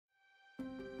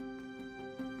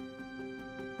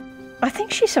I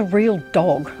think she's a real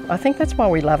dog. I think that's why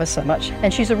we love her so much.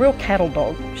 And she's a real cattle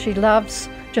dog. She loves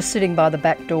just sitting by the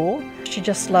back door. She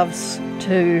just loves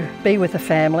to be with the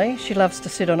family. She loves to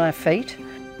sit on our feet.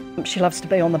 She loves to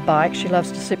be on the bike. She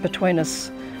loves to sit between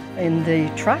us in the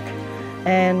truck.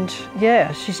 And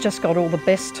yeah, she's just got all the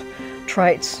best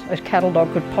traits a cattle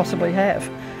dog could possibly have.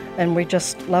 And we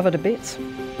just love her to bits.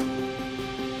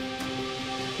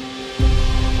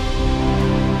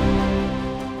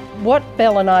 What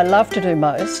Belle and I love to do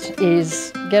most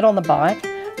is get on the bike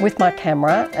with my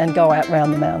camera and go out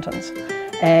round the mountains.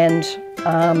 And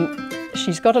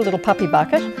she's got a little puppy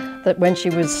bucket that when she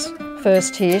was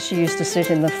first here, she used to sit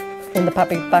in the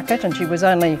puppy bucket, and she was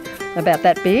only about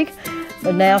that big.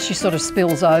 But now she sort of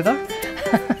spills over,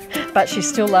 but she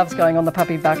still loves going on the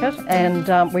puppy bucket.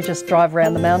 And we just drive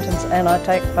around the mountains, and I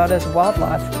take photos of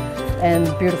wildlife and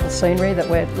beautiful scenery that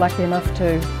we're lucky enough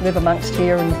to live amongst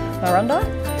here in Murrunder.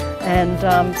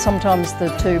 And sometimes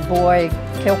the two boy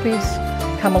kelpies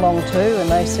come along too, and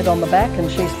they sit on the back, and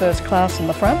she's first class in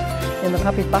the front in the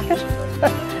puppy bucket.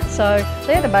 So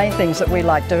they're the main things that we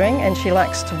like doing, and she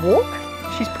likes to walk.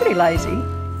 She's pretty lazy,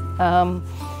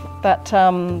 but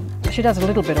she does a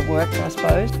little bit of work, I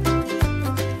suppose.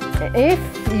 If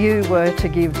you were to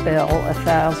give Belle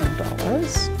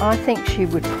 $1,000, I think she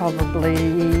would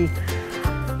probably,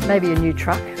 maybe a new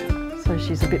truck, so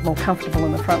she's a bit more comfortable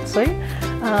in the front seat.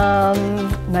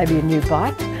 Maybe a new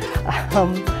bike.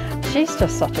 She's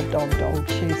just such a dog.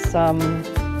 She's,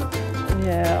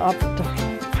 yeah, I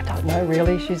don't know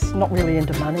really. She's not really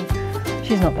into money.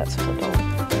 She's not that sort of dog.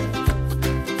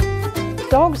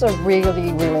 Dogs are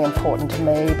really, really important to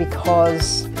me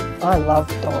because I love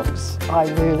dogs. I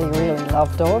really, really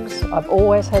love dogs. I've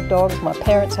always had dogs. My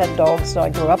parents had dogs, so I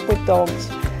grew up with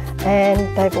dogs.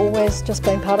 And they've always just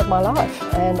been part of my life.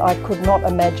 And I could not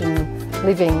imagine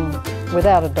living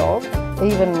without a dog.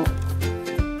 Even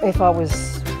if I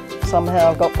was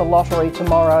somehow got the lottery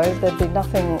tomorrow, there'd be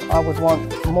nothing I would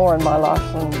want more in my life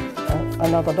than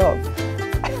another dog.